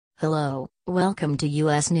Hello, welcome to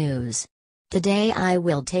US News. Today I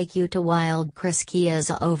will take you to Wild Chris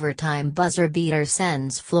Chiozza overtime buzzer beater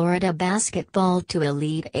sends Florida basketball to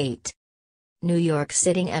Elite Eight. New York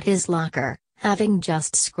sitting at his locker, having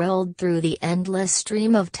just scrolled through the endless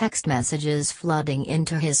stream of text messages flooding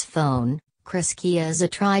into his phone, Chris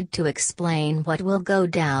Chiozza tried to explain what will go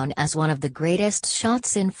down as one of the greatest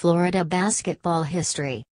shots in Florida basketball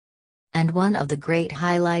history. And one of the great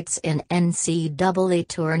highlights in NCAA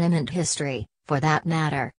Tournament history, for that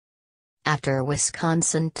matter. After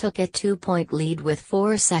Wisconsin took a 2-point lead with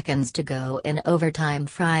 4 seconds to go in overtime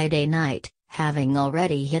Friday night, having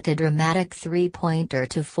already hit a dramatic three-pointer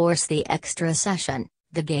to force the extra session,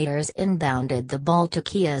 the Gators inbounded the ball to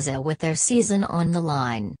Chiozza with their season on the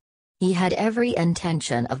line. He had every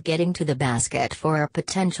intention of getting to the basket for a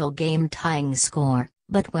potential game-tying score.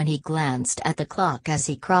 But when he glanced at the clock as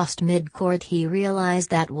he crossed midcourt, he realized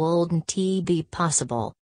that wouldn't be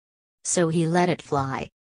possible. So he let it fly.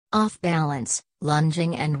 Off balance,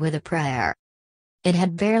 lunging and with a prayer. It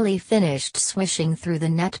had barely finished swishing through the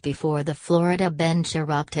net before the Florida bench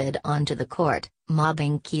erupted onto the court,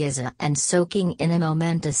 mobbing Chiozza and soaking in a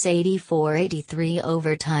momentous 84-83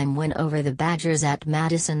 overtime win over the Badgers at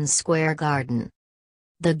Madison Square Garden.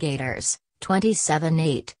 The Gators,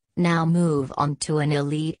 27-8. Now move on to an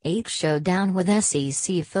Elite Eight showdown with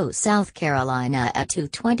SEC foe South Carolina at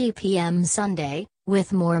 2:20 p.m. Sunday,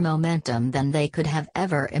 with more momentum than they could have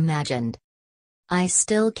ever imagined. "I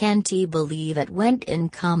still can't believe it went in,"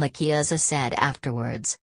 Chiozza said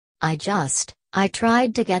afterwards. I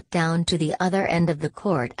tried to get down to the other end of the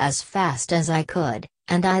court as fast as I could,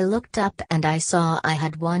 and I looked up and I saw I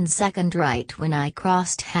had 1 second right when I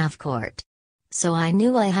crossed half court. So I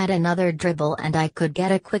knew I had another dribble and I could get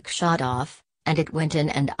a quick shot off, and it went in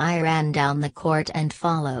and I ran down the court and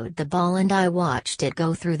followed the ball and I watched it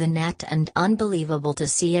go through the net, and unbelievable to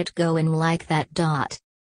see it go in like that.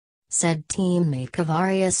 Said teammate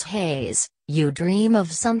Kavarius Hayes, "You dream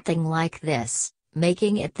of something like this,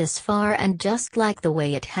 making it this far and just like the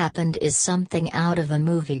way it happened is something out of a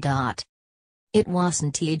movie." It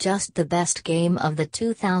wasn't just the best game of the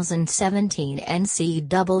 2017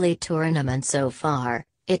 NCAA Tournament so far,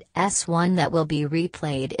 it's one that will be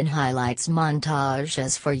replayed in highlights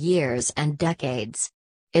montages for years and decades.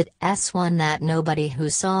 It's one that nobody who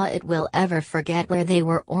saw it will ever forget where they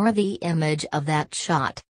were or the image of that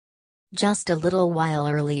shot. Just a little while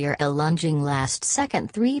earlier, a lunging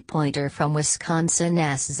last-second three-pointer from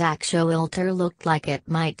Wisconsin's Zach Showalter looked like it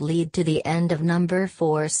might lead to the end of number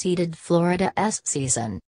 4 seeded Florida's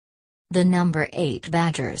season. The number 8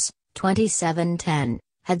 Badgers, 27-10,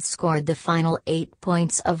 had scored the final 8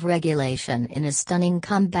 points of regulation in a stunning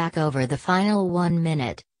comeback over the final 1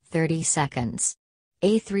 minute, 30 seconds.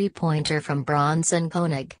 A three-pointer from Bronson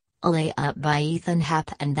Koenig, a layup by Ethan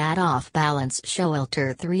Happ, and that off-balance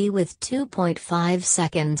Showalter 3 with 2.5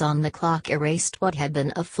 seconds on the clock erased what had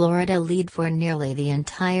been a Florida lead for nearly the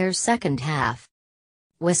entire second half.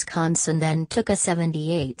 Wisconsin then took a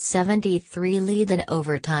 78-73 lead in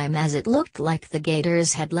overtime as it looked like the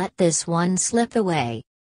Gators had let this one slip away.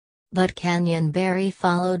 But Canyon Barry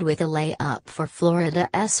followed with a layup for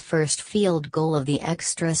Florida's first field goal of the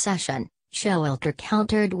extra session. Showalter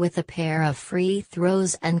countered with a pair of free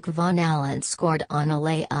throws and Kevon Allen scored on a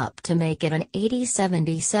layup to make it an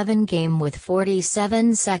 80-77 game with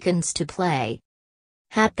 47 seconds to play.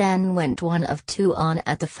 Happ then went 1 of 2 on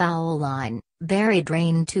at the foul line. Barry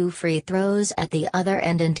drained 2 free throws at the other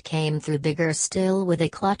end and came through bigger still with a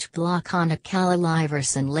clutch block on a Kyle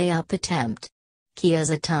Iverson layup attempt.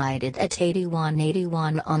 Chiozza tied it at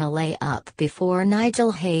 81-81 on a layup before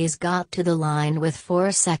Nigel Hayes got to the line with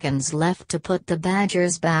 4 seconds left to put the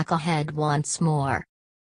Badgers back ahead once more.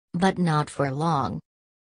 But not for long.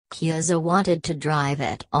 Chiozza wanted to drive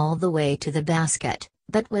it all the way to the basket,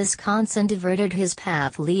 but Wisconsin diverted his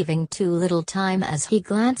path, leaving too little time as he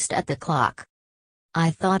glanced at the clock.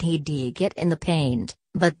 "I thought he'd get in the paint,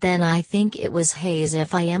 but then I think it was Hayes,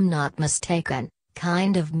 if I am not mistaken.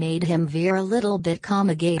 Kind of made him veer a little bit,"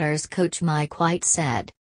 Gators coach Mike White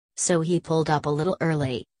said. "So he pulled up a little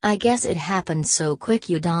early. I guess it happened so quick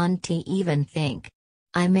you don't even think.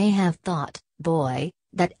 I may have thought, boy,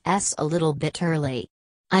 that's a little bit early.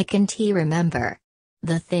 I can't remember.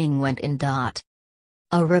 The thing went in."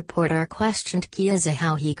 A reporter questioned Chiozza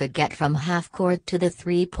how he could get from half court to the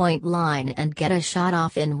three-point line and get a shot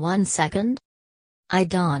off in 1 second. "I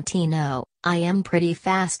don't know, I am pretty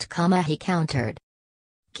fast," he countered.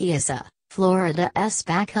 Chiozza, Florida's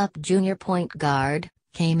backup junior point guard,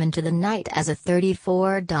 came into the night as a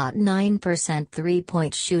 34.9%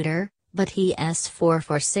 three-point shooter, but he's 4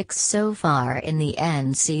 for 6 so far in the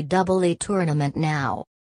NCAA tournament now.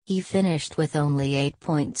 He finished with only 8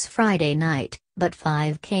 points Friday night, but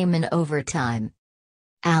 5 came in overtime.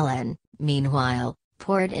 Allen, meanwhile,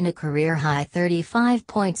 poured in a career-high 35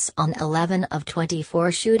 points on 11 of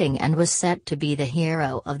 24 shooting and was set to be the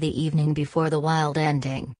hero of the evening before the Wild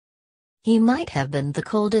ending. He might have been the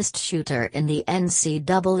coldest shooter in the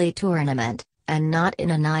NCAA Tournament, and not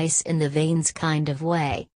in a nice-in-the-veins kind of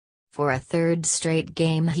way. For a third straight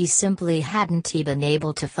game he simply hadn't been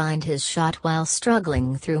able to find his shot while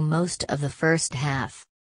struggling through most of the first half.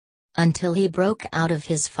 Until he broke out of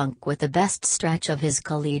his funk with the best stretch of his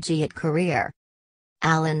collegiate career.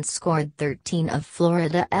 Allen scored 13 of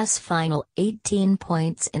Florida's final 18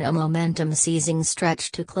 points in a momentum-seizing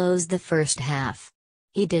stretch to close the first half.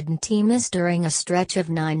 He didn't miss during a stretch of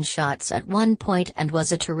 9 shots at one point and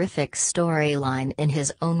was a terrific storyline in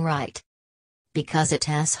his own right. Because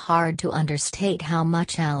it's hard to understate how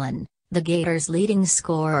much Allen, the Gators' leading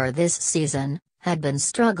scorer this season, had been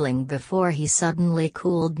struggling before he suddenly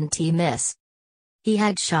couldn't miss. He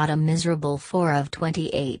had shot a miserable 4 of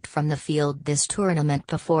 28 from the field this tournament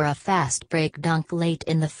before a fast break dunk late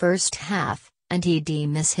in the first half, and he'd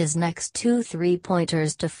miss his next 2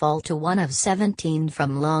 three-pointers to fall to 1 of 17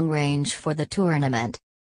 from long range for the tournament.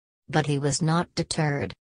 But he was not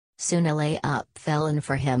deterred. Soon a layup fell in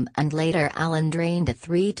for him and later Allen drained a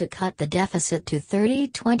 3 to cut the deficit to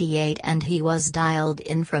 30-28 and he was dialed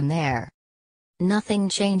in from there. Nothing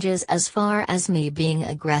changes as far as me being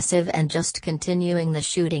aggressive and just continuing the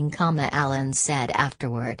shooting, Allen said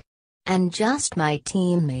afterward. And just my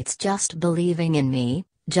teammates just believing in me,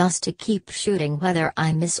 just to keep shooting whether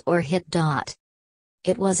I miss or hit.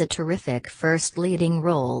 It was a terrific first leading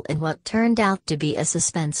role in what turned out to be a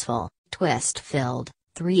suspenseful, twist-filled,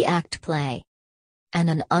 3-act play. And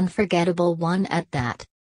an unforgettable one at that.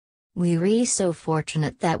 We're so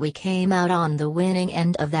fortunate that we came out on the winning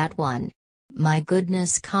end of that one. My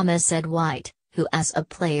goodness, said White, who as a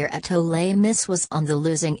player at Ole Miss was on the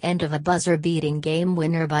losing end of a buzzer-beating game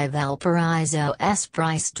winner by Valparaiso's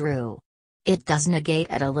Bryce Drew. It does negate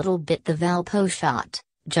a little bit the Valpo shot,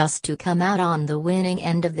 just to come out on the winning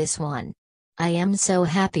end of this one. I am so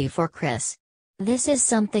happy for Chris. This is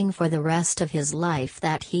something for the rest of his life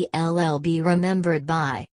that he'll be remembered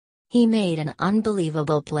by. He made an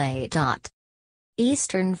unbelievable play.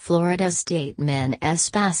 Eastern Florida State men's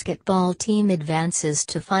basketball team advances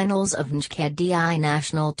to finals of NCAA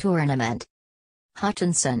National Tournament.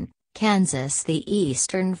 Hutchinson, Kansas. The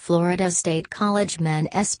Eastern Florida State College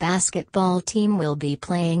men's basketball team will be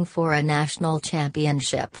playing for a national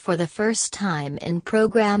championship for the first time in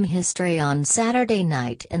program history on Saturday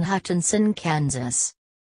night in Hutchinson, Kansas.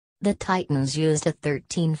 The Titans used a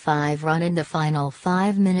 13-5 run in the final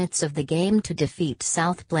 5 minutes of the game to defeat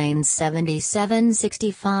South Plains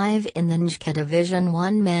 77-65 in the NCAA Division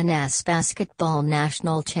I Men's Basketball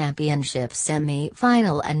National Championship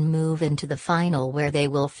semi-final and move into the final where they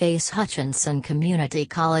will face Hutchinson Community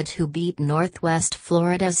College, who beat Northwest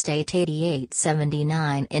Florida State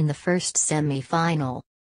 88-79 in the first semi-final.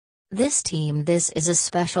 This is a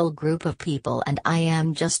special group of people and I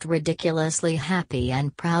am just ridiculously happy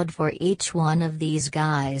and proud for each one of these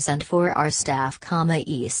guys and for our staff,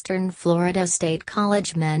 Eastern Florida State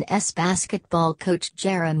College men's basketball coach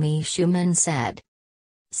Jeremy Schumann said.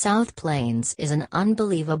 South Plains is an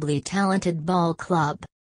unbelievably talented ball club.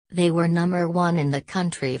 They were number 1 in the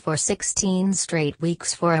country for 16 straight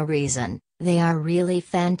weeks for a reason. They are really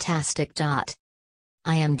fantastic.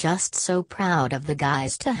 I am just so proud of the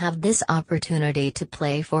guys to have this opportunity to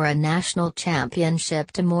play for a national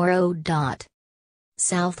championship tomorrow.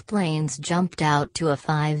 South Plains jumped out to a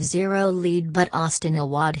 5-0 lead, but Austin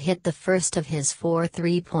Awad hit the first of his 4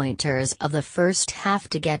 three-pointers of the first half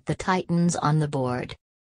to get the Titans on the board.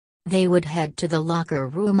 They would head to the locker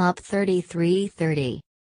room up 33-30.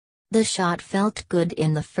 The shot felt good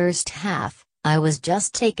in the first half. I was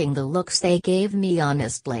just taking the looks they gave me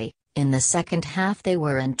honestly. In the second half they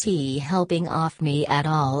weren't helping off me at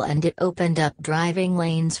all and it opened up driving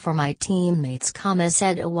lanes for my teammates,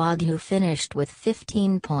 said Awad, who finished with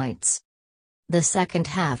 15 points. The second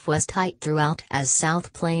half was tight throughout as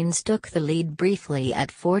South Plains took the lead briefly at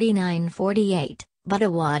 49-48, but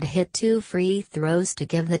Awad hit 2 free throws to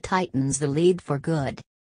give the Titans the lead for good.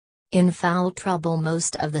 In foul trouble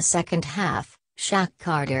most of the second half, Shaq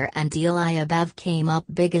Carter and Eli Abev came up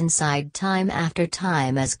big inside time after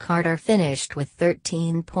time as Carter finished with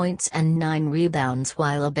 13 points and 9 rebounds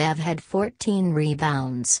while Abev had 14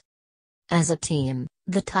 rebounds. As a team,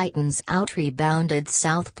 the Titans out-rebounded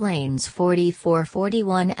South Plains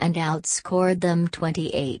 44-41 and outscored them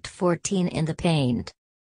 28-14 in the paint.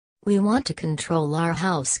 We want to control our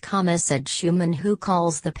house, said Schumann, who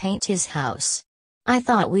calls the paint his house. I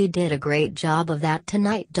thought we did a great job of that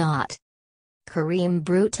tonight. Kareem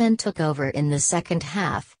Bruton took over in the second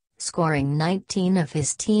half, scoring 19 of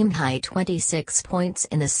his team-high 26 points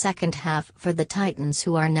in the second half for the Titans,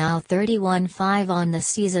 who are now 31-5 on the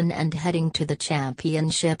season and heading to the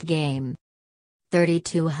championship game.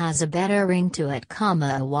 32 has a better ring to it,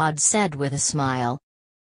 Awad said with a smile.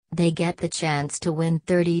 They get the chance to win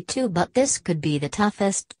 32, but this could be the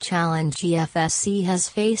toughest challenge EFSC has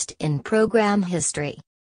faced in program history.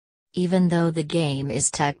 Even though the game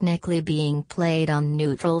is technically being played on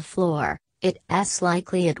neutral floor, it's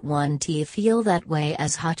likely it won't feel that way,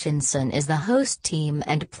 as Hutchinson is the host team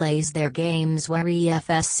and plays their games where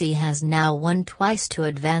EFSC has now won twice to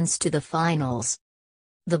advance to the finals.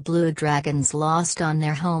 The Blue Dragons lost on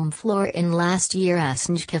their home floor in last year's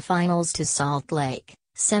NCAA Finals to Salt Lake,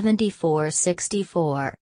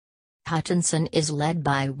 74-64. Hutchinson is led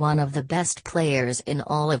by one of the best players in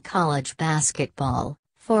all of college basketball,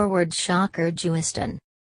 forward Shocker Juiston.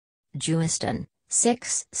 Juiston,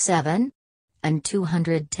 6'7" and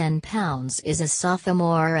 210 pounds, is a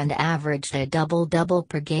sophomore and averaged a double-double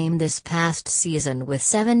per game this past season with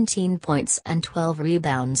 17 points and 12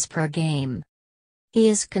 rebounds per game. He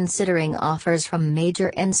is considering offers from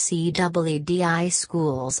major NCAA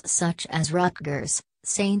schools such as Rutgers,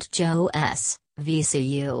 St. Joe's,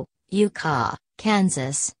 VCU, UConn,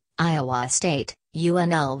 Kansas, Iowa State,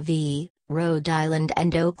 UNLV, Rhode Island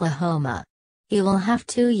and Oklahoma. He will have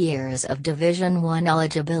 2 years of Division I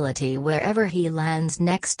eligibility wherever he lands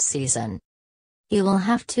next season. He will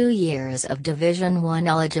have 2 years of Division I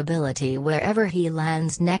eligibility wherever he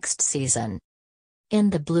lands next season. In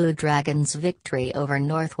the Blue Dragons' victory over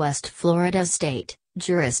Northwest Florida State,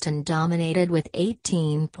 Juiston dominated with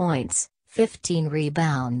 18 points, 15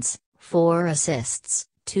 rebounds, 4 assists,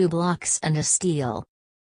 2 blocks and a steal.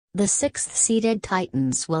 The 6th-seeded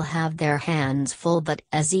Titans will have their hands full, but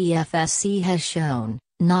as EFSC has shown,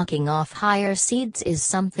 knocking off higher seeds is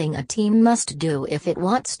something a team must do if it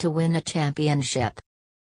wants to win a championship.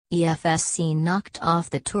 EFSC knocked off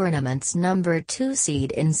the tournament's number 2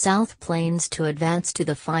 seed in South Plains to advance to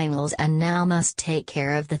the finals and now must take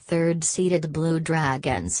care of the 3rd-seeded Blue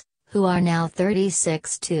Dragons, who are now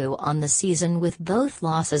 36-2 on the season, with both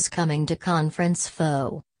losses coming to conference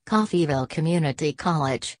foe, Coffeyville Community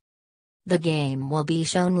College. The game will be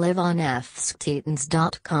shown live on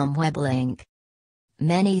fsctitans.com web link.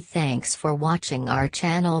 Many thanks for watching our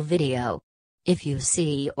channel video. If you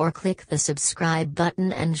see or click the subscribe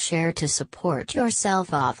button and share to support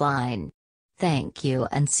yourself offline. Thank you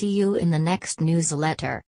and see you in the next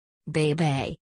newsletter. Bye bye.